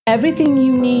Everything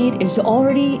you need is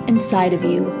already inside of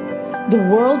you. The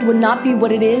world would not be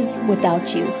what it is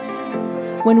without you.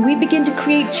 When we begin to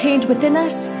create change within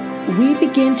us, we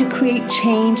begin to create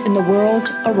change in the world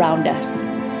around us.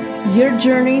 Your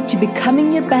journey to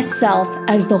becoming your best self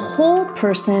as the whole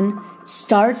person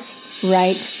starts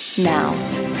right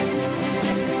now.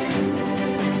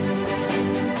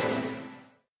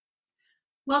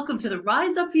 Welcome to the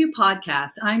Rise Up For You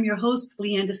podcast. I'm your host,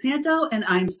 Leanne DeSanto, and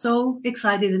I'm so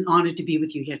excited and honored to be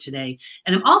with you here today.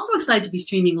 And I'm also excited to be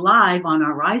streaming live on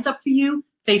our Rise Up For You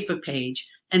Facebook page.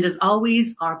 And as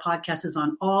always, our podcast is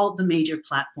on all the major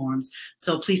platforms.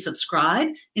 So please subscribe.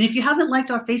 And if you haven't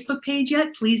liked our Facebook page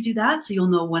yet, please do that so you'll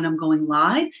know when I'm going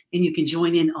live and you can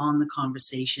join in on the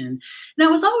conversation.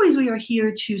 Now, as always, we are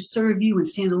here to serve you and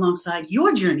stand alongside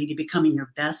your journey to becoming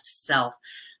your best self.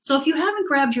 So if you haven't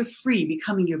grabbed your free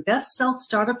Becoming Your Best Self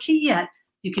Startup Kit yet,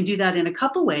 you can do that in a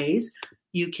couple ways.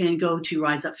 You can go to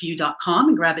riseupforyou.com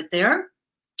and grab it there.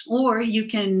 Or you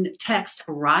can text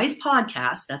RISE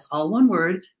Podcast, that's all one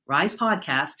word, RISE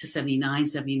Podcast to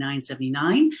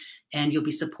 797979, and you'll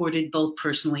be supported both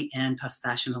personally and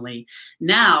professionally.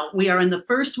 Now, we are in the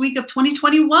first week of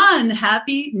 2021.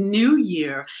 Happy New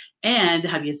Year. And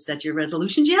have you set your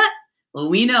resolutions yet?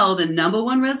 Well, we know the number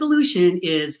one resolution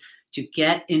is to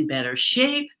get in better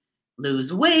shape,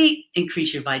 lose weight,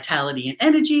 increase your vitality and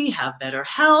energy, have better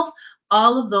health.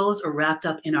 All of those are wrapped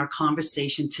up in our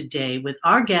conversation today with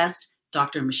our guest,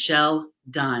 Dr. Michelle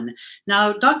Dunn.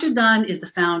 Now, Dr. Dunn is the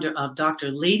founder of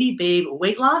Dr. Lady Babe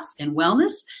Weight Loss and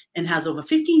Wellness and has over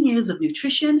 15 years of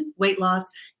nutrition, weight loss,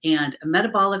 and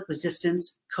metabolic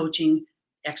resistance coaching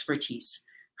expertise.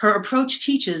 Her approach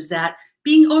teaches that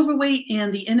being overweight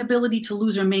and the inability to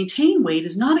lose or maintain weight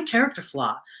is not a character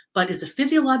flaw, but is a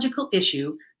physiological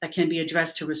issue that can be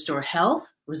addressed to restore health,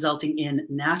 resulting in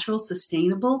natural,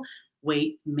 sustainable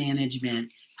weight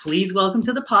management. Please welcome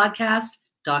to the podcast,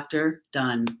 Dr.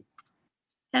 Dunn.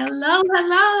 Hello.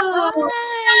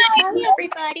 Hi,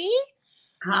 everybody.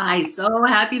 Hi, so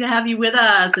happy to have you with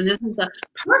us. And this is the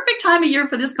perfect time of year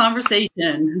for this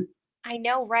conversation. I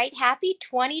know, right? Happy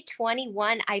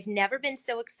 2021. I've never been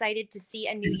so excited to see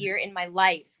a new year in my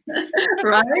life.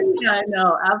 Right? I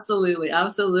know. Absolutely. Well,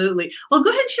 go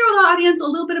ahead and share with our audience a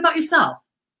little bit about yourself.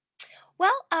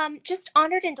 Well, just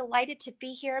honored and delighted to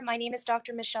be here. My name is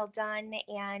Dr. Michelle Dunn,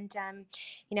 and,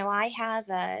 I have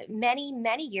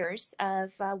many years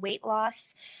of weight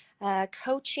loss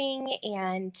coaching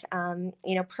and,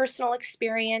 personal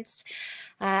experience.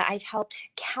 I've helped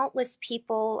countless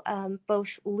people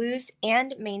both lose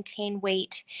and maintain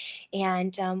weight.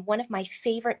 And one of my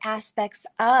favorite aspects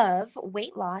of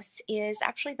weight loss is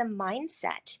actually the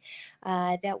mindset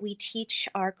that we teach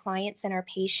our clients and our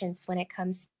patients when it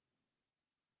comes.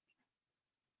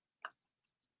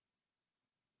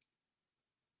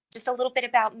 Just a little bit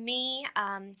about me.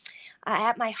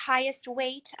 At my highest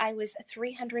weight, I was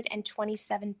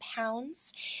 327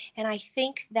 pounds. And I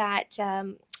think that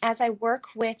as I work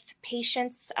with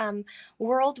patients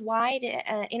worldwide,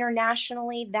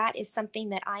 internationally, that is something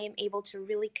that I am able to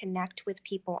really connect with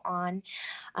people on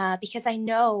because I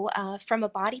know from a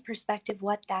body perspective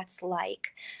what that's like.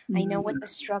 Mm-hmm. I know what the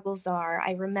struggles are.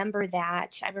 I remember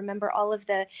that. I remember all of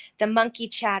the monkey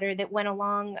chatter that went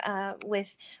along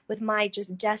with my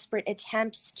just desperate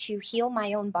attempts to heal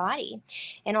my own body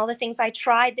and all the things I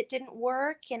tried that didn't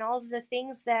work and all of the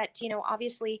things that,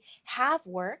 obviously have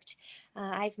worked.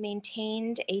 I've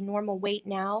maintained a normal weight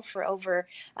now for over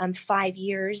 5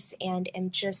 years and am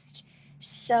just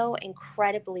so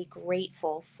incredibly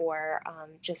grateful for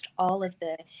just all of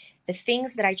the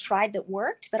things that I tried that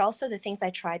worked, but also the things I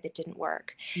tried that didn't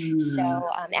work. So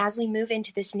as we move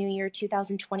into this new year,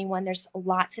 2021, there's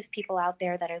lots of people out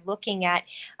there that are looking at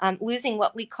losing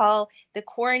what we call the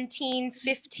quarantine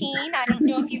 15. I don't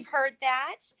know if you've heard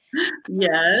that.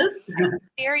 Yes. I'm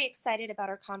very excited about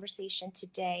our conversation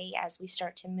today as we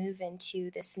start to move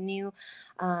into this new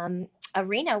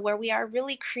arena where we are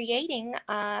really creating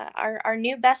our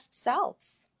new best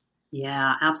selves.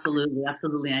 Yeah, absolutely.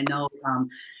 I know,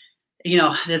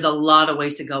 there's a lot of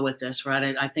ways to go with this,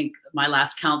 right? I think my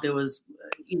last count, there was,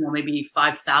 maybe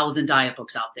 5,000 diet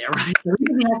books out there, right? So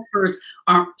even the experts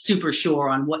aren't super sure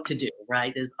on what to do,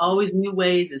 right? There's always new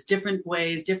ways, there's different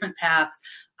ways, different paths.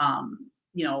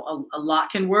 A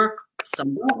lot can work,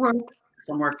 some don't work,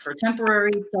 some work for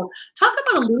temporary. So talk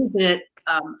about a little bit,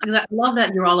 I love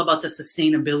that you're all about the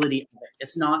sustainability of it.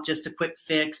 It's not just a quick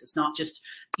fix. It's not just,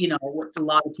 what a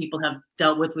lot of people have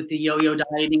dealt with the yo-yo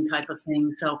dieting type of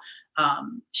thing. So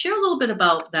share a little bit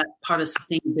about that part of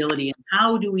sustainability and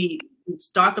how do we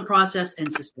start the process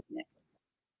and sustain it?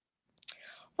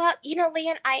 Well,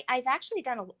 Leanne, I've actually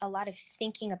done a lot of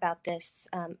thinking about this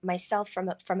myself from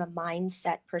a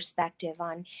mindset perspective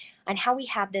on how we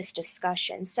have this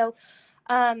discussion. So,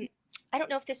 um, I don't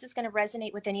know if this is going to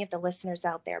resonate with any of the listeners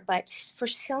out there, but for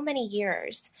so many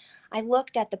years, I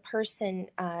looked at the person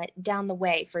down the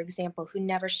way, for example, who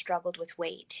never struggled with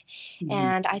weight. Mhm.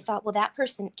 And I thought, well, that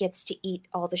person gets to eat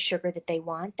all the sugar that they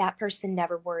want. That person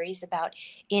never worries about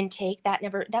intake.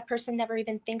 That person never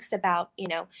even thinks about,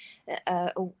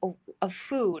 of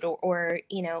food or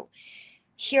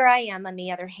here I am, on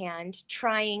the other hand,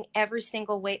 trying every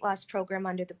single weight loss program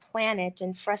under the planet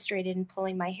and frustrated and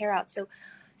pulling my hair out.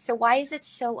 So why is it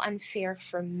so unfair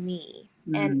for me?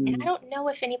 And I Mm. don't know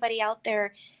if anybody out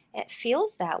there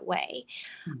feels that way.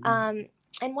 Mhm. Um,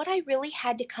 and what I really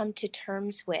had to come to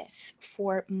terms with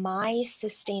for my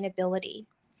sustainability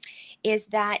is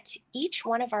that each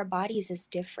one of our bodies is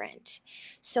different.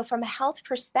 So, from a health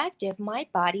perspective, my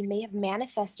body may have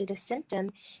manifested a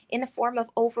symptom in the form of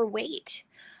overweight.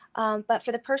 But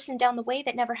for the person down the way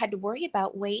that never had to worry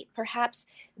about weight, perhaps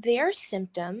their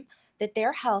symptom that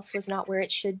their health was not where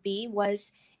it should be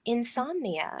was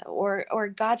insomnia or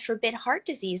God forbid heart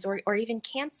disease or even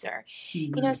cancer.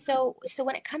 Mhm. So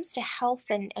when it comes to health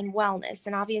and wellness,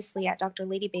 and obviously at Dr.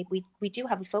 Ladybabe we do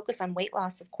have a focus on weight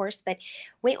loss, of course, but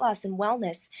weight loss and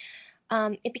wellness,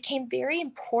 it became very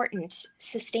important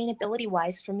sustainability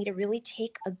wise for me to really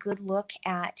take a good look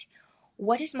at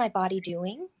what is my body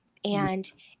doing,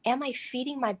 and am I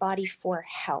feeding my body for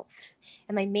health?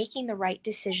 Am I making the right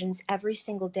decisions every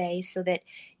single day so that,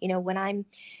 when I'm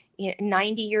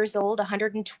 90 years old,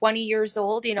 120 years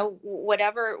old,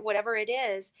 whatever it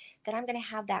is, that I'm going to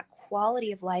have that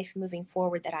quality of life moving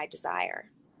forward that I desire.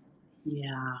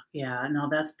 Yeah, yeah. No,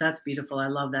 that's beautiful. I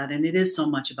love that. And it is so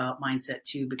much about mindset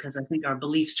too, because I think our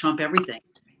beliefs trump everything.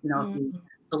 If you Mhm.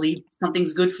 believe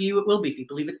something's good for you, it will be. If you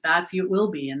believe it's bad for you, it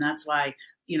will be. And that's why,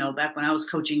 back when I was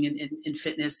coaching in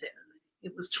fitness,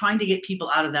 it was trying to get people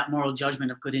out of that moral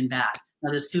judgment of good and bad. Now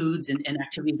there's foods and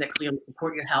activities that clearly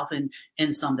support your health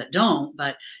and some that don't,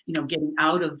 but getting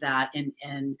out of that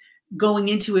and going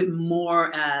into it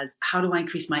more as how do I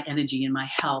increase my energy and my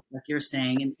health, like you're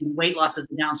saying, and weight loss is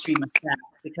a downstream of that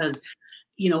because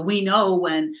we know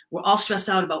when we're all stressed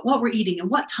out about what we're eating and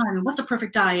what time and what's the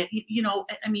perfect diet,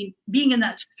 I mean, being in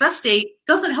that stress state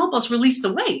doesn't help us release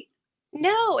the weight.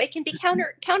 No, it can be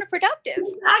counterproductive.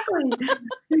 Exactly.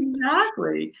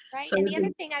 Exactly. Right. So And the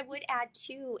other thing I would add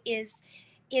too is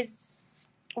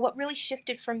what really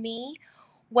shifted for me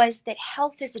was that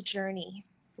health is a journey.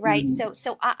 Right. mm,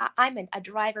 So I'm a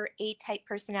driver A type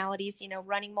personalities,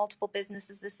 running multiple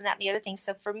businesses, this and that and the other thing.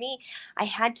 So for me, I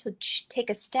had to take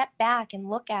a step back and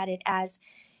look at it as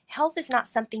health is not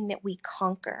something that we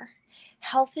conquer.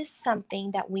 Health is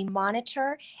something that we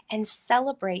monitor and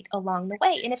celebrate along the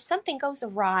way. And if something goes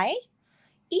awry,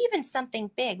 even something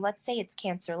big, let's say it's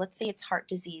cancer, let's say it's heart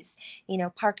disease,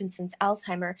 Parkinson's,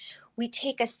 Alzheimer, we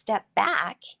take a step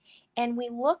back and we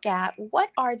look at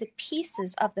what are the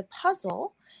pieces of the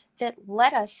puzzle that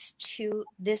led us to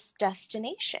this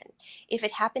destination. If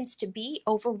it happens to be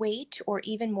overweight or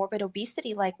even morbid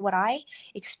obesity, like what I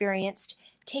experienced,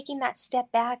 taking that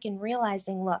step back and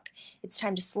realizing, look, it's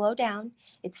time to slow down.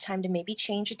 It's time to maybe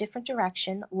change a different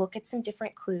direction, look at some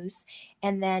different clues,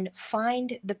 and then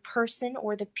find the person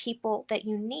or the people that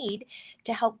you need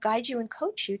to help guide you and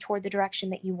coach you toward the direction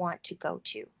that you want to go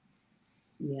to.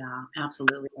 yeah,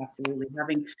 absolutely, absolutely.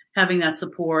 Having that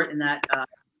support and that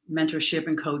mentorship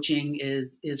and coaching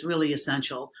is really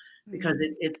essential because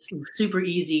Mhm. it's super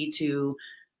easy to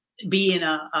be in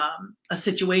a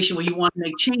situation where you want to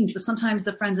make change, but sometimes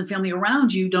the friends and family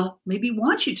around you don't maybe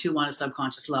want you to on a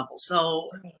subconscious level.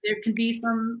 So Right. there can be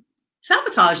some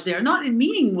sabotage there, not in a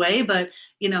meaning way, but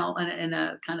in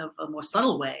a kind of a more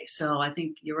subtle way. So I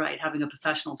think you're right, having a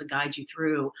professional to guide you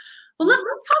through. Well,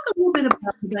 let's talk a little bit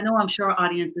about, because I know I'm sure our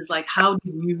audience is like, how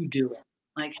did you do it?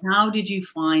 Like, how did you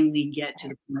finally get to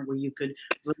the point where you could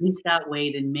release that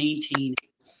weight and maintain it?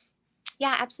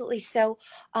 Yeah, absolutely. So,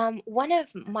 one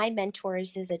of my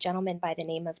mentors is a gentleman by the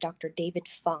name of Dr. David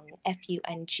Fung,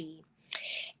 Fung.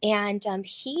 And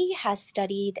he has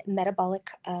studied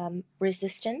metabolic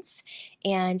resistance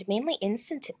and mainly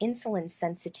insulin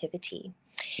sensitivity.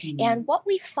 Mm, And what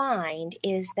we find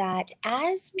is that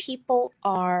as people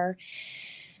are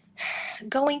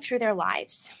going through their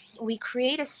lives, we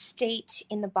create a state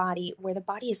in the body where the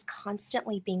body is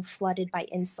constantly being flooded by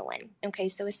insulin. Okay,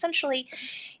 so essentially,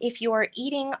 if you're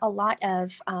eating a lot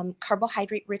of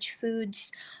carbohydrate rich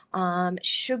foods,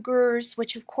 sugars,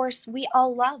 which of course we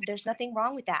all love, there's nothing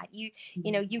wrong with that. You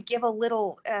mm, give a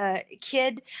little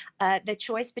kid the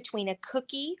choice between a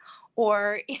cookie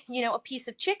or, a piece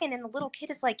of chicken, and the little kid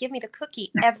is like, give me the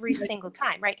cookie every single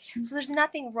time, right? So there's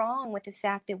nothing wrong with the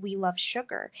fact that we love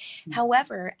sugar.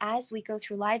 However, as we go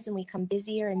through lives and we become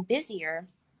busier and busier,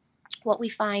 what we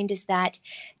find is that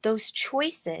those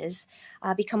choices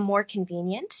become more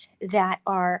convenient, that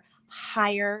are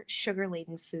higher sugar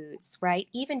laden foods, right?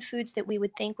 Even foods that we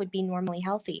would think would be normally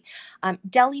healthy.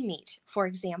 Deli meat, for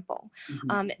example,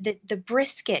 the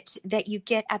brisket that you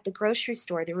get at the grocery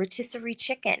store, the rotisserie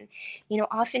chicken,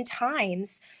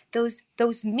 oftentimes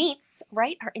those meats,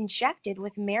 right, are injected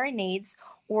with marinades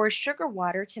or sugar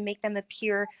water to make them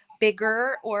appear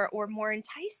bigger or more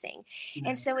enticing.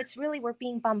 And so it's really, we're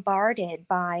being bombarded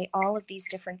by all of these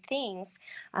different things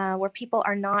where people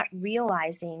are not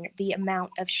realizing the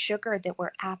amount of sugar that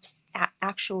we're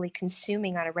actually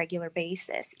consuming on a regular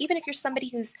basis, even if you're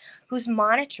somebody who's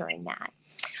monitoring that.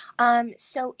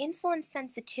 So insulin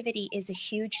sensitivity is a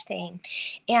huge thing.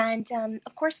 And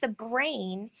of course, the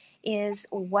brain is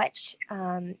what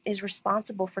is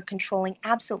responsible for controlling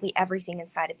absolutely everything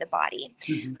inside of the body,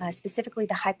 specifically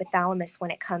the hypothalamus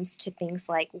when it comes to things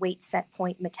like weight set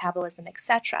point, metabolism,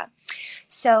 etc.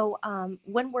 So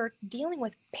when we're dealing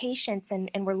with patients and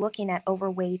we're looking at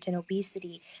overweight and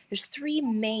obesity, there's three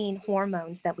main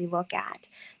hormones that we look at.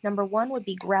 Number one would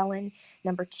be ghrelin.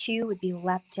 Number two would be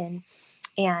leptin.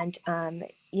 And,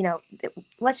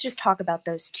 let's just talk about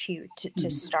those two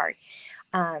to start.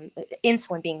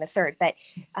 Insulin being the third, but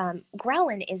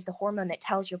ghrelin is the hormone that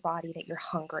tells your body that you're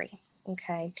hungry.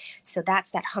 Okay, so that's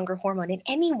that hunger hormone. And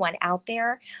anyone out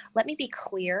there, let me be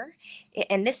clear,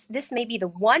 and this may be the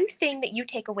one thing that you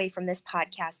take away from this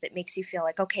podcast that makes you feel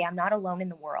like, okay, I'm not alone in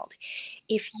the world.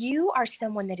 If you are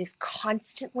someone that is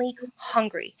constantly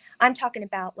hungry, I'm talking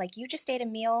about like you just ate a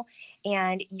meal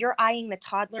and you're eyeing the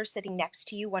toddler sitting next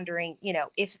to you, wondering,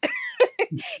 if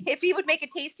if he would make a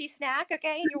tasty snack,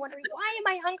 okay, and you're wondering, why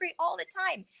am I hungry all the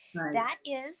time? Right. That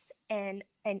is an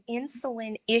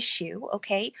insulin issue,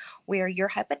 okay, where your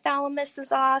hypothalamus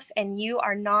is off and you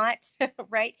are not,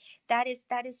 right? That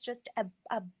is just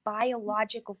a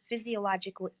biological,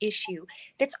 physiological issue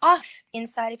that's off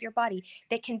inside of your body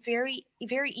that can very,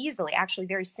 very easily, actually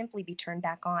very simply be turned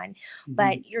back on.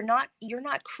 But you're not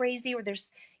crazy, or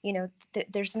there's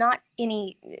there's not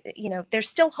any, there's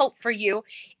still hope for you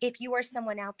if you are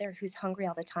someone out there who's hungry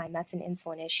all the time. That's an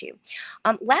insulin issue.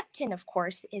 Leptin, of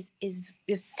course, is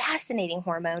a fascinating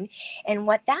hormone. And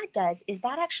what that does is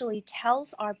that actually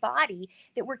tells our body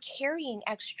that we're carrying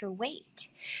extra weight.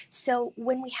 So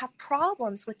when we have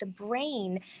problems with the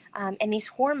brain and these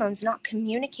hormones not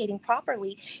communicating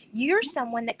properly, you're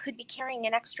someone that could be carrying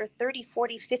an extra 30,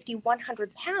 40, 50,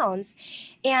 100 pounds.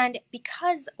 And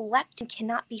because leptin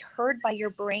cannot be heard by your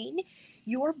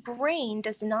brain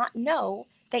does not know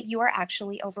that you are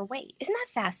actually overweight. Isn't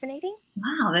that fascinating?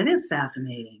 Wow, that is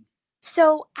fascinating.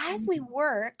 So as we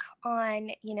work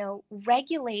on,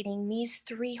 regulating these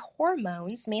three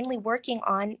hormones, mainly working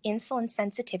on insulin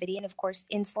sensitivity, and of course,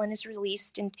 insulin is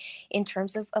released in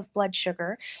terms of blood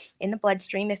sugar in the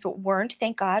bloodstream. If it weren't,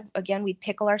 thank God, again, we'd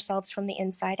pickle ourselves from the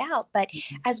inside out. But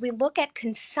as we look at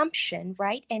consumption,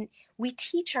 right, and we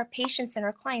teach our patients and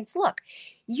our clients, look,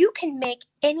 you can make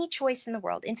any choice in the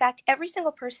world. In fact, every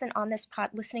single person on this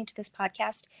listening to this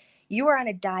podcast, you are on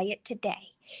a diet today.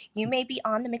 You may be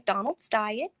on the McDonald's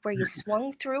diet where you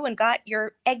swung through and got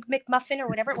your egg McMuffin or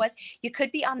whatever it was. You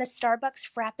could be on the Starbucks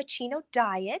Frappuccino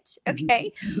diet,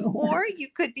 okay? Or you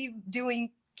could be doing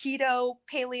keto,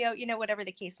 paleo, whatever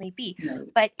the case may be.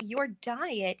 But your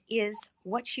diet is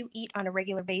what you eat on a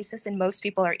regular basis, and most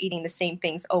people are eating the same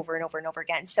things over and over and over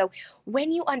again. So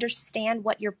when you understand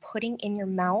what you're putting in your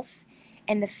mouth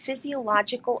and the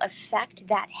physiological effect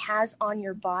that has on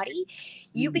your body,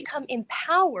 you become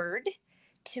empowered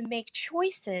to make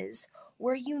choices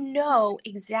where you know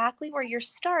exactly where you're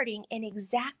starting and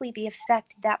exactly the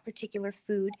effect that particular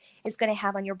food is going to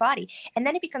have on your body. And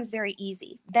then it becomes very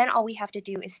easy. Then all we have to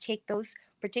do is take those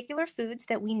particular foods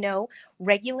that we know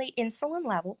regulate insulin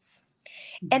levels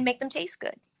and make them taste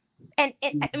good. And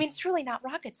it's really not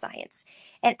rocket science.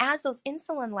 And as those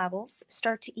insulin levels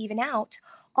start to even out,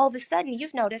 all of a sudden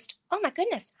you've noticed, oh my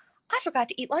goodness, I forgot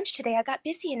to eat lunch today. I got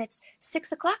busy and it's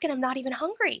 6 o'clock and I'm not even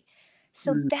hungry.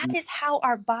 So that is how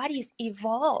our bodies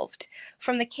evolved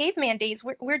from the caveman days.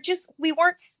 We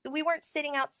weren't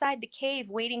sitting outside the cave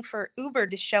waiting for Uber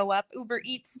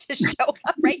Eats to show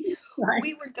up, right?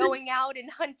 We were going out and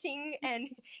hunting and,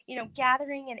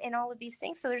 gathering and all of these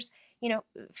things. So there's,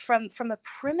 from a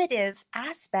primitive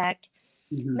aspect,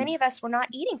 many of us were not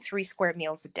eating 3 square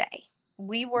meals a day.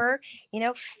 We were,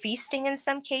 feasting in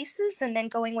some cases and then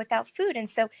going without food. And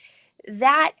so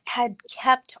that had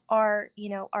kept our,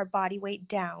 our body weight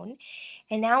down.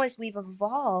 And now as we've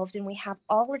evolved and we have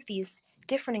all of these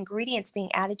different ingredients being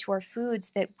added to our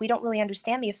foods that we don't really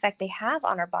understand the effect they have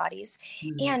on our bodies,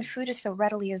 and food is so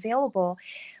readily available,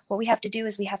 what we have to do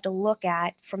is we have to look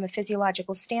at, from a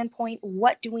physiological standpoint,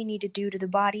 what do we need to do to the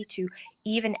body to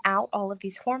even out all of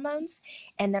these hormones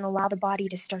and then allow the body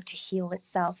to start to heal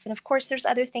itself. And of course, there's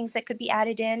other things that could be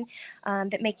added in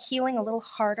that make healing a little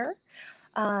harder.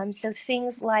 So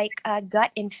things like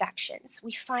gut infections.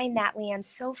 We find that, Leanne,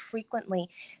 so frequently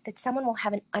that someone will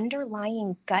have an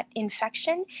underlying gut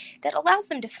infection that allows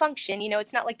them to function.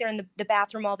 It's not like they're in the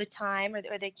bathroom all the time or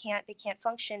they can't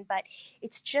function, but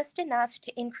it's just enough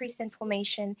to increase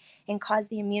inflammation and cause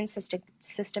the immune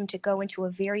system to go into a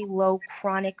very low,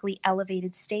 chronically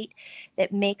elevated state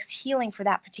that makes healing for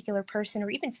that particular person,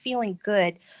 or even feeling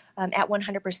good at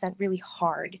 100%, really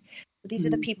hard. So these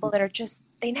are the people that are just,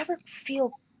 they never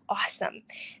feel awesome.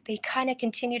 They kind of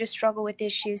continue to struggle with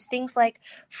issues, things like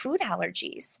food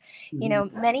allergies.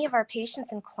 Many of our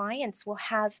patients and clients will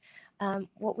have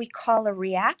what we call a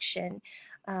reaction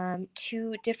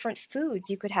to different foods.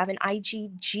 You could have an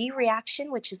IgG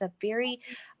reaction, which is a very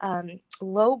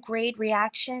low grade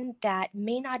reaction that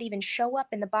may not even show up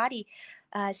in the body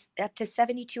up to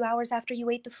 72 hours after you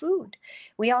ate the food.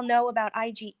 We all know about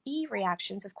IgE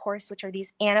reactions, of course, which are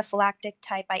these anaphylactic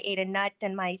type, I ate a nut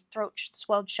and my throat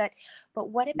swelled shut. But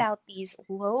what about these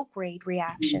low-grade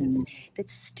reactions that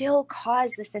still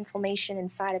cause this inflammation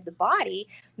inside of the body,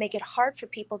 make it hard for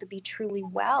people to be truly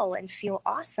well and feel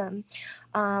awesome?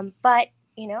 But,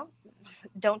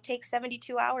 don't take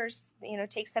 72 hours,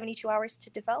 take 72 hours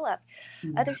to develop.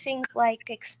 Other things like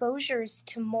exposures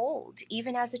to mold,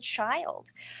 even as a child.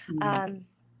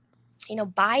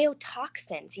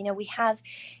 Biotoxins, we have,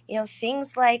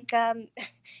 things like,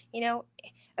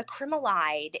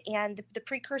 acrylamide and the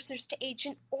precursors to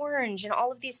Agent Orange and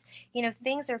all of these,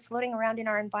 things that are floating around in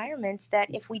our environments that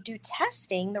if we do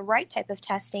testing, the right type of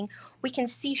testing, we can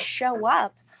see show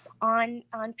up on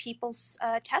people's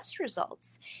test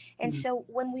results. And so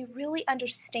when we really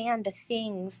understand the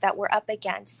things that we're up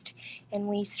against and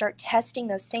we start testing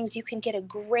those things, you can get a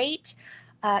great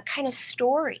kind of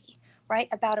story, right,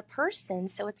 about a person.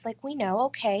 So it's like, we know,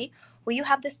 okay, well, you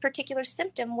have this particular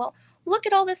symptom. Well, look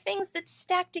at all the things that's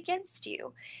stacked against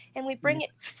you. And we bring it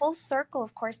full circle,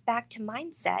 of course, back to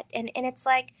mindset. And it's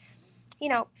like,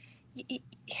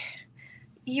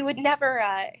 you would never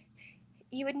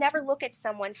look at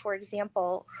someone, for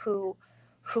example, who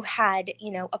had,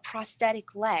 a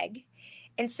prosthetic leg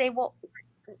and say, well,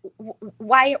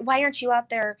 why aren't you out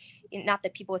there? Not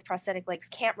that people with prosthetic legs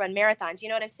can't run marathons, you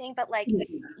know what I'm saying? But like,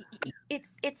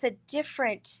 it's a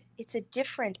different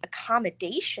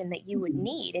accommodation that you would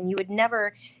need, and you would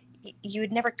never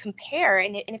compare.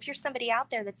 And if you're somebody out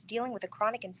there that's dealing with a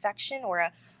chronic infection or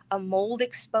a mold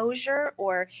exposure,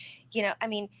 or,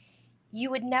 you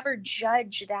would never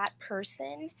judge that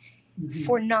person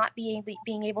for not being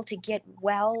able to get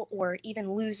well or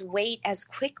even lose weight as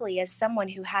quickly as someone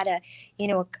who had a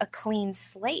clean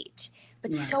slate.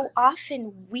 But so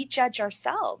often we judge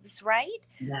ourselves, right?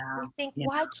 Yeah. We think,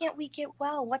 why can't we get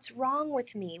well? What's wrong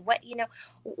with me?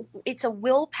 It's a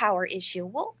willpower issue.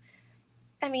 Well,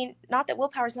 not that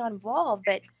willpower is not involved,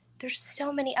 but there's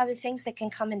so many other things that can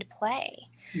come into play.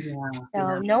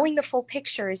 Knowing the full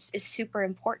picture is super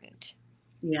important.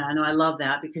 Yeah, no, I love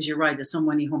that, because you're right. There's so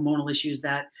many hormonal issues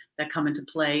that come into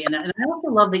play. And I also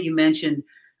love that you mentioned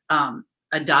a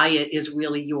diet is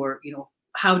really your,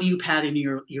 how do you pattern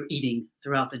your eating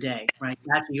throughout the day, right?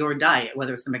 That's your diet,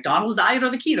 whether it's the McDonald's diet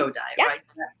or the keto diet, right?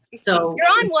 So you're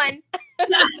on one.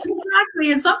 Yeah,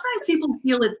 exactly. And sometimes people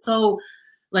feel it's so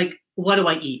like, what do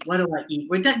I eat? What do I eat?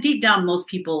 Where deep down, most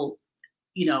people,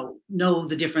 know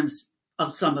the difference of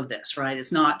some of this, right?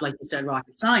 It's not, like you said,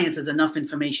 rocket science. There's enough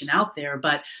information out there,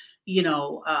 but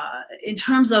in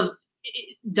terms of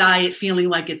diet, feeling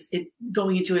like it's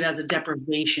going into it as a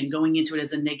deprivation, going into it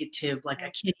as a negative, like I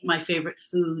can't eat my favorite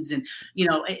foods, and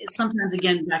sometimes,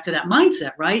 again, back to that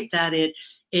mindset, right? That it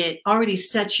already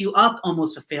sets you up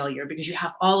almost for failure, because you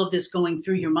have all of this going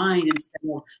through your mind instead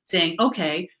of saying,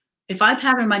 okay, if I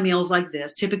pattern my meals like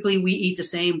this, typically we eat the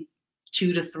same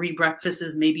 2 to 3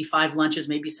 breakfasts, maybe 5 lunches,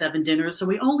 maybe 7 dinners. So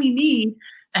we only need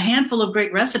a handful of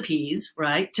great recipes,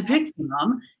 right, to pick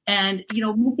from, and,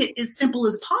 make it as simple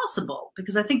as possible,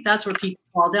 because I think that's where people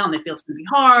fall down. They feel it's going to be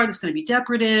hard. It's going to be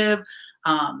deprivative.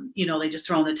 They just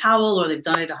throw in the towel, or they've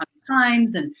done it 100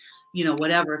 times and,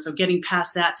 whatever. So getting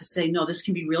past that to say, no, this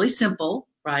can be really simple,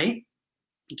 right?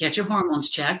 Get your hormones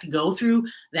checked, go through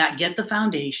that, get the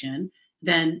foundation.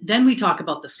 Then we talk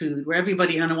about the food, where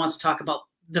everybody kind of wants to talk about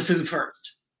the food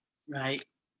first, right?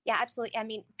 Yeah, absolutely. I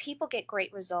mean, people get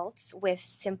great results with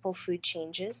simple food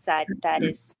changes. That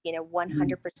is,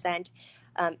 100%.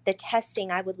 The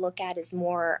testing I would look at is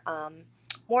more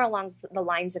along the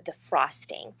lines of the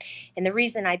frosting. And the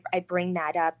reason I bring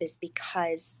that up is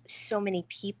because so many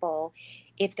people,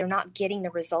 if they're not getting the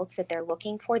results that they're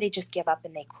looking for, they just give up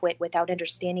and they quit without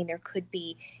understanding there could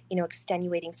be,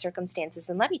 extenuating circumstances.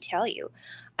 And let me tell you,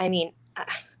 I mean,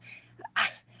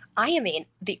 I am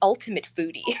the ultimate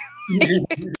foodie.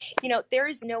 There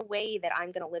is no way that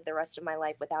I'm going to live the rest of my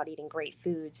life without eating great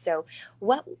food. So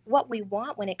what we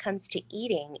want when it comes to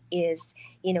eating is,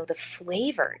 the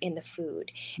flavor in the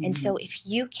food. And so if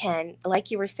you can, like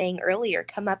you were saying earlier,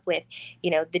 come up with,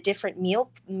 the different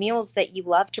meals that you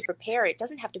love to prepare, it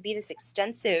doesn't have to be this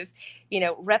extensive,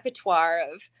 repertoire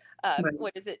of Right.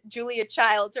 what is it, Julia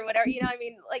Childs or whatever, I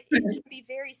mean, like it can be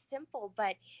very simple,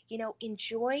 but,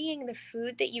 enjoying the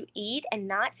food that you eat and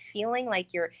not feeling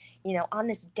like you're, on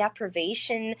this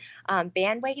deprivation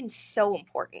bandwagon is so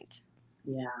important.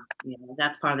 Yeah,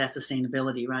 that's part of that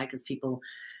sustainability, right? Because people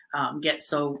get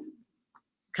so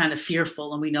kind of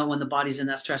fearful, and we know when the body's in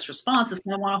that stress response, it's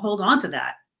going to want to hold on to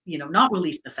that, not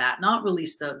release the fat, not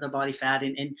release the body fat,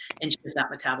 and shift that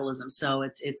metabolism. So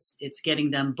it's getting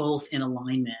them both in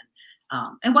alignment.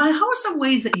 And how are some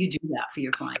ways that you do that for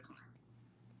your clients?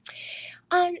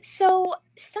 So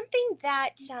something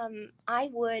that I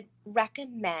would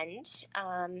recommend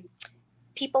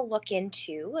people look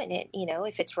into, and it,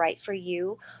 if it's right for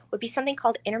you, would be something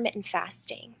called intermittent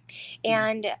fasting.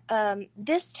 And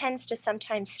this tends to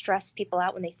sometimes stress people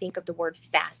out when they think of the word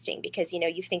fasting, because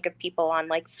you think of people on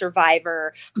like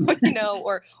Survivor,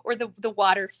 or the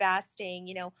water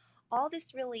fasting. All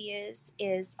this really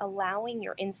is allowing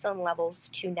your insulin levels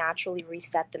to naturally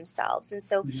reset themselves. And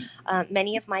so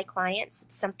many of my clients,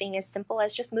 it's something as simple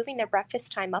as just moving their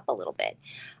breakfast time up a little bit.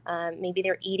 Maybe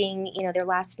they're eating, their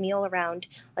last meal around,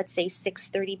 let's say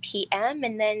 6:30 p.m.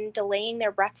 and then delaying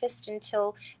their breakfast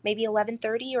until maybe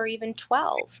 11:30 or even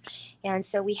 12. And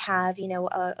so we have,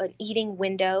 an eating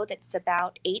window that's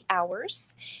about 8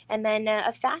 hours, and then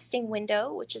a fasting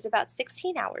window, which is about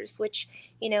 16 hours, which,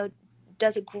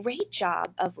 does a great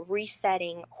job of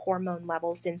resetting hormone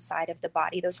levels inside of the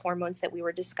body, those hormones that we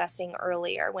were discussing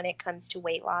earlier when it comes to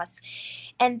weight loss.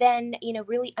 And then,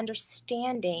 really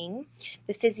understanding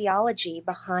the physiology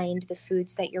behind the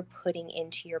foods that you're putting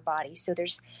into your body. So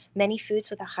there's many foods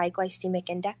with a high glycemic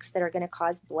index that are going to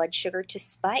cause blood sugar to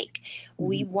spike.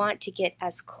 We want to get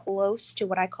as close to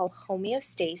what I call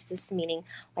homeostasis, meaning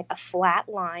like a flat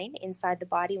line inside the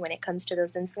body when it comes to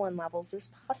those insulin levels as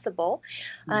possible.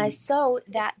 So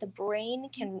that the brain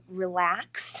can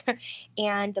relax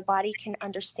and the body can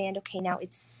understand, okay, now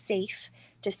it's safe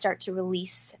to start to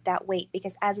release that weight.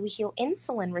 Because as we heal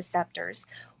insulin receptors,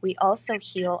 we also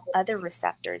heal other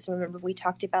receptors. Remember, we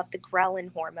talked about the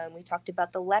ghrelin hormone, we talked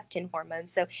about the leptin hormone.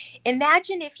 So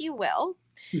imagine, if you will,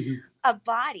 a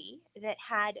body that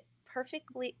had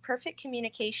perfect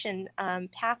communication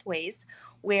pathways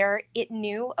where it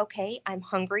knew, okay, I'm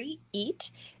hungry,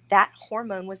 eat. That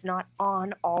hormone was not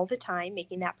on all the time,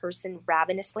 making that person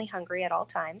ravenously hungry at all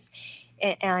times.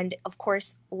 And of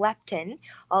course, leptin,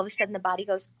 all of a sudden the body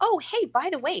goes, oh, hey, by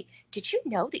the way, did you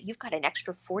know that you've got an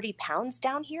extra 40 pounds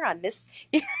down here on this?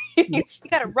 You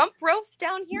got a rump roast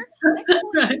down here? Let's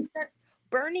go ahead and start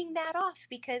burning that off,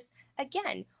 because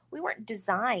again, we weren't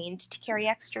designed to carry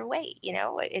extra weight.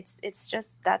 It's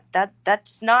just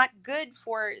that's not good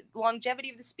for longevity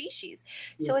of the species.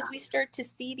 So as we start to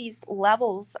see these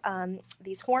levels,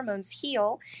 these hormones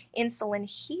heal, insulin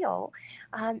heal,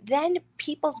 then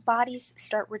people's bodies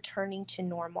start returning to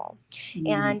normal.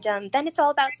 And then it's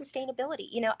all about sustainability.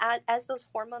 As those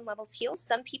hormone levels heal,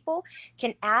 some people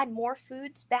can add more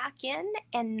foods back in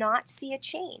and not see a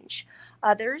change.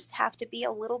 Others have to be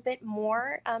a little bit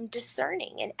more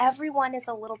discerning, and everyone is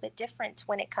a little bit different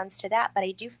when it comes to that. But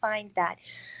I do find that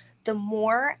the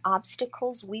more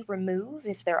obstacles we remove,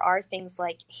 if there are things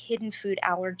like hidden food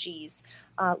allergies,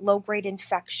 low-grade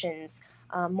infections,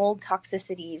 mold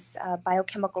toxicities,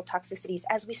 biochemical toxicities,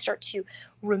 as we start to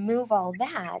remove all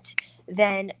that,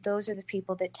 then those are the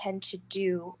people that tend to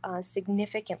do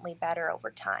significantly better over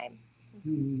time.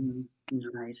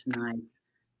 Nice.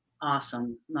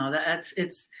 Awesome. No,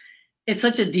 it's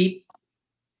such a deep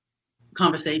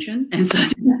conversation, and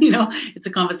such, it's a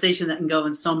conversation that can go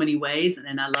in so many ways.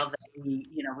 And I love that we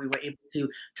were able to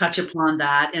touch upon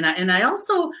that. And I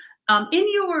also,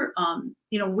 in your,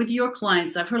 with your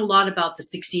clients, I've heard a lot about the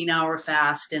 16-hour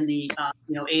fast and the,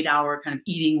 8-hour kind of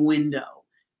eating window.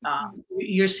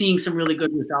 You're seeing some really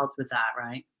good results with that,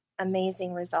 right?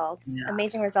 amazing results, Yeah.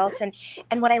 amazing results.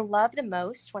 And what I love the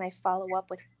most when I follow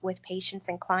up with patients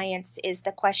and clients is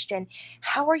the question,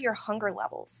 how are your hunger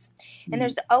levels? And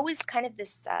there's always kind of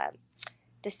this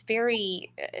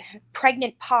very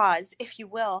pregnant pause, if you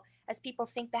will, as people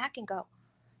think back and go,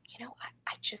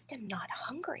 I just am not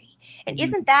hungry. And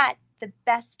isn't that the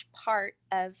best part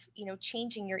of,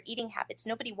 changing your eating habits?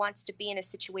 Nobody wants to be in a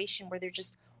situation where they're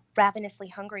just ravenously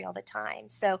hungry all the time.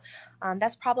 So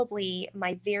that's probably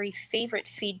my very favorite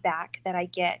feedback that I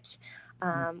get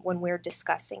when we're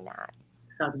discussing that.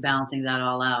 So it's balancing that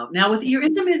all out. Now with your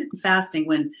intermittent fasting,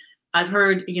 when I've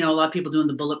heard, a lot of people doing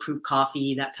the bulletproof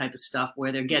coffee, that type of stuff,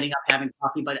 where they're getting up, having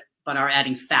coffee, but are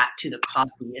adding fat to the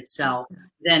coffee itself,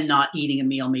 then not eating a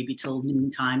meal maybe till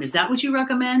noontime. Is that what you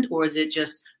recommend? Or is it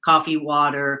just coffee,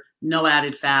 water, no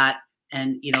added fat,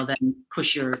 and, then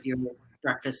push your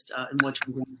breakfast in which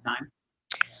time?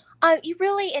 You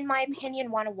really, in my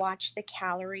opinion, want to watch the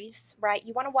calories, right?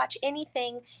 You want to watch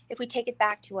anything, if we take it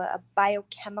back to a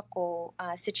biochemical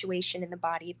situation in the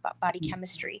body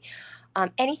chemistry,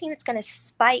 anything that's going to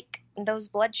spike those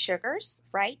blood sugars,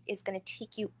 right, is going to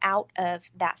take you out of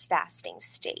that fasting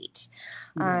state.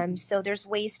 So there's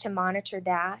ways to monitor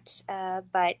that,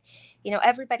 but,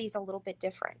 everybody's a little bit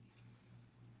different.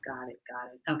 Got it.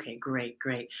 Okay, great.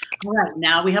 All right,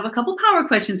 now we have a couple power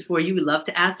questions for you. We love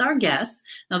to ask our guests.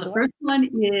 Now, the first one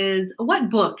is, what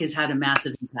book has had a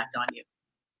massive impact on you?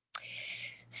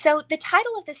 So the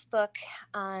title of this book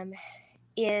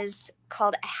is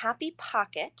called A Happy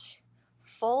Pocket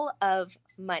Full of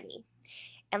Money.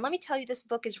 And let me tell you, this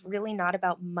book is really not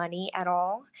about money at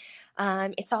all.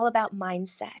 It's all about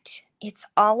mindset. It's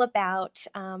all about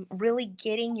really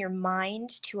getting your mind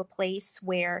to a place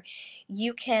where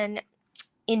you can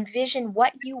envision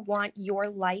what you want your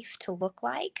life to look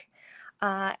like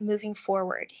moving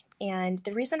forward. And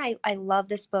the reason I love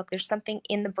this book, there's something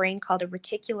in the brain called a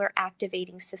reticular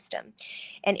activating system.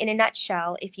 And in a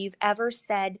nutshell, if you've ever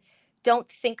said,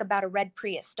 don't think about a red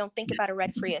Prius, don't think about a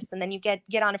red Prius, and then you get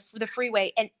on the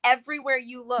freeway and everywhere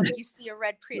you look, you see a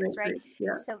red Prius, right?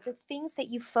 Yeah. So the things that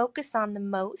you focus on the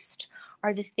most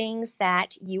are the things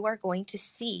that you are going to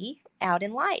see out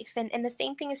in life. And the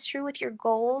same thing is true with your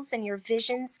goals and your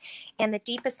visions and the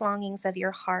deepest longings of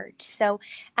your heart. So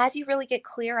as you really get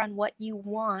clear on what you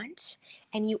want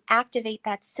and you activate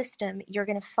that system, you're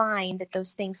going to find that those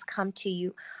things come to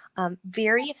you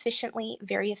very efficiently,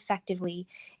 very effectively,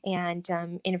 and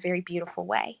in a very beautiful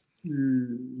way.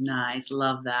 Nice.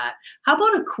 Love that. How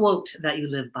about a quote that you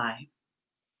live by?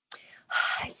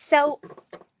 So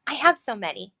I have so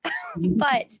many,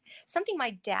 but something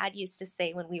my dad used to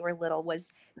say when we were little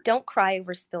was, don't cry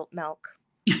over spilt milk.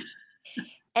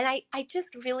 And I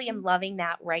just really am loving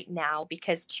that right now,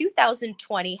 because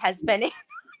 2020 has been going.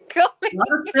 A lot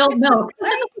of spilled milk.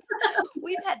 Right?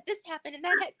 We've had this happen and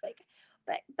that. It's like,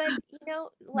 but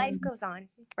life goes on,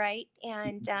 right?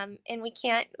 And we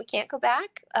can't go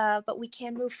back, but we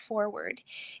can move forward.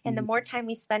 And the more time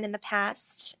we spend in the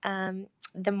past,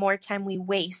 the more time we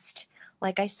waste,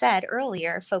 like I said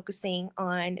earlier, focusing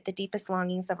on the deepest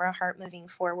longings of our heart moving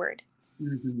forward.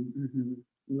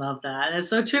 Love that. It's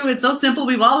so true. It's so simple.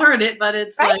 We've all heard it, but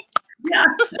it's right? Yeah,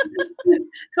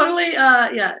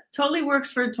 totally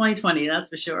works for 2020. That's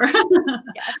for sure.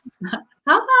 Yes.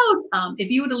 How about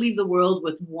if you were to leave the world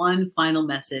with one final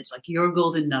message, like your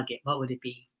golden nugget, what would it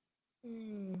be?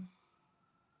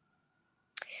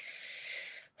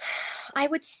 I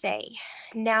would say,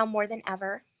 now more than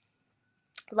ever,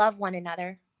 love one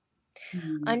another.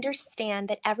 Understand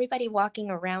that everybody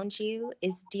walking around you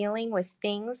is dealing with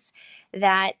things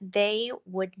that they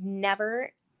would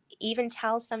never even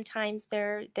tell sometimes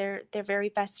their very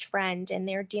best friend, and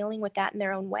they're dealing with that in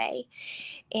their own way.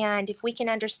 And if we can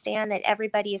understand that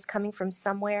everybody is coming from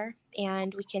somewhere,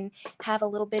 and we can have a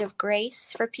little bit of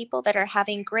grace for people that are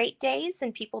having great days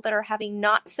and people that are having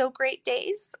not so great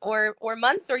days or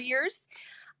months or years,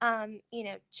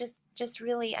 just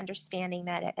really understanding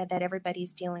that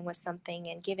everybody's dealing with something,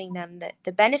 and giving them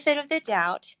the benefit of the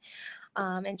doubt,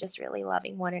 and just really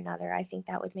loving one another. I think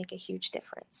that would make a huge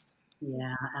difference.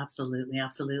 Yeah, absolutely.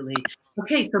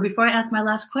 Okay, so before I ask my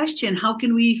last question, how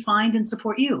can we find and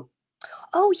support you?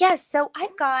 Oh, yes. So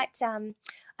I've got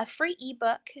a free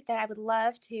ebook that I would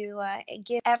love to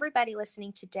give everybody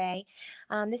listening today.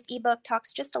 This ebook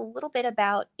talks just a little bit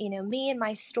about, me and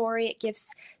my story. It gives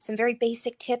some very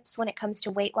basic tips when it comes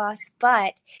to weight loss,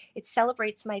 but it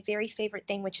celebrates my very favorite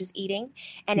thing, which is eating.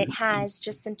 And it has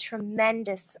just some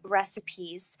tremendous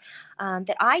recipes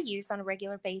that I use on a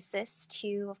regular basis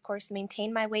to, of course,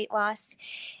 maintain my weight loss.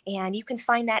 And you can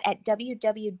find that at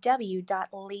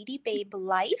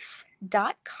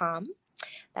www.ladybabelife.com.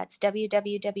 That's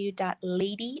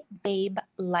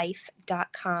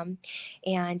www.ladybabelife.com.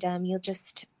 And you'll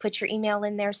just put your email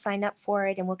in there, sign up for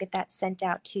it, and we'll get that sent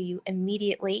out to you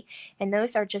immediately. And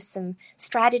those are just some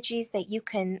strategies that you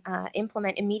can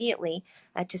implement immediately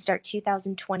to start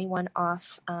 2021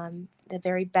 off the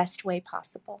very best way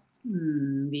possible.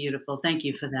 Beautiful. Thank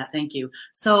you for that. Thank you.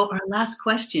 So our last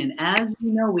question, as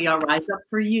you know, we are Rise Up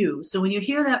for You. So when you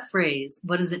hear that phrase,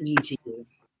 what does it mean to you?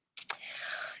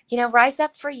 You know, Rise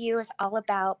Up for You is all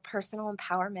about personal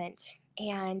empowerment.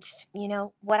 And, you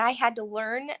know, what I had to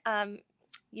learn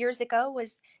years ago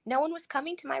was no one was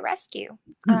coming to my rescue.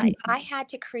 I had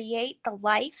to create the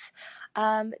life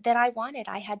that I wanted.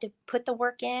 I had to put the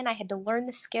work in. I had to learn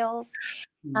the skills.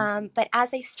 But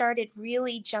as I started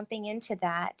really jumping into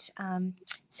that,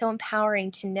 it's so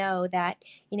empowering to know that,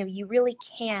 you know, you really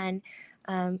can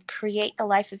create the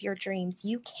life of your dreams.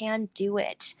 You can do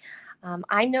it.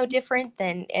 I'm no different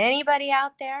than anybody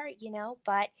out there, you know,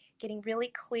 but getting really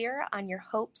clear on your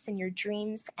hopes and your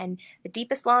dreams and the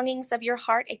deepest longings of your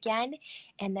heart again,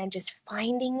 and then just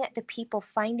finding the people,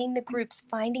 finding the groups,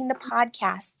 finding the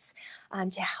podcasts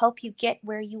to help you get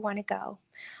where you want to go.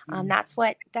 That's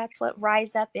what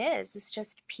Rise Up is. It's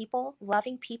just people,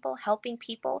 loving people, helping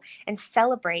people, and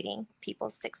celebrating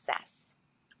people's success.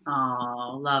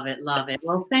 Oh, love it. Love it.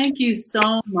 Well, thank you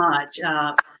so much.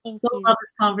 Thank so you. love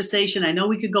this conversation. I know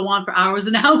we could go on for hours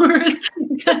and hours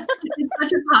because it's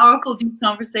such a powerful, deep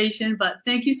conversation, but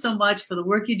thank you so much for the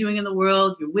work you're doing in the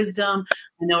world, your wisdom.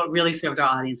 I know it really served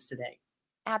our audience today.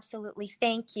 Absolutely.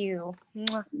 Thank you.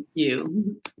 Thank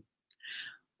you.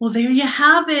 Well, there you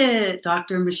have it,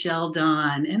 Dr. Michelle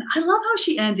Dunn. And I love how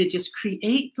she ended, just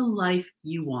create the life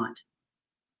you want.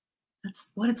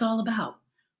 That's what it's all about.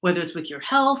 Whether it's with your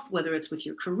health, whether it's with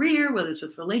your career, whether it's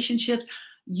with relationships,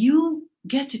 you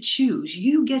get to choose.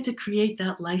 You get to create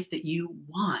that life that you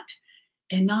want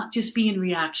and not just be in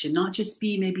reaction, not just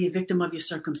be maybe a victim of your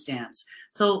circumstance.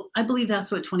 So I believe that's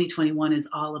what 2021 is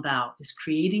all about, is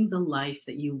creating the life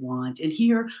that you want. And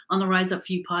here on the Rise Up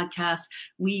For You podcast,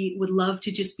 we would love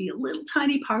to just be a little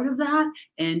tiny part of that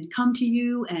and come to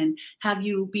you and have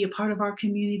you be a part of our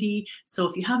community. So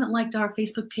if you haven't liked our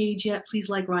Facebook page yet, please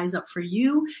like Rise Up For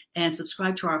You and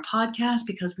subscribe to our podcast,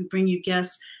 because we bring you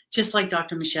guests just like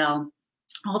Dr. Michelle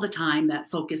all the time that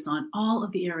focus on all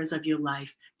of the areas of your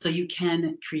life so you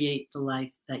can create the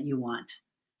life that you want.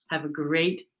 Have a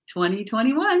great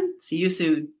 2021. See you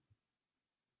soon.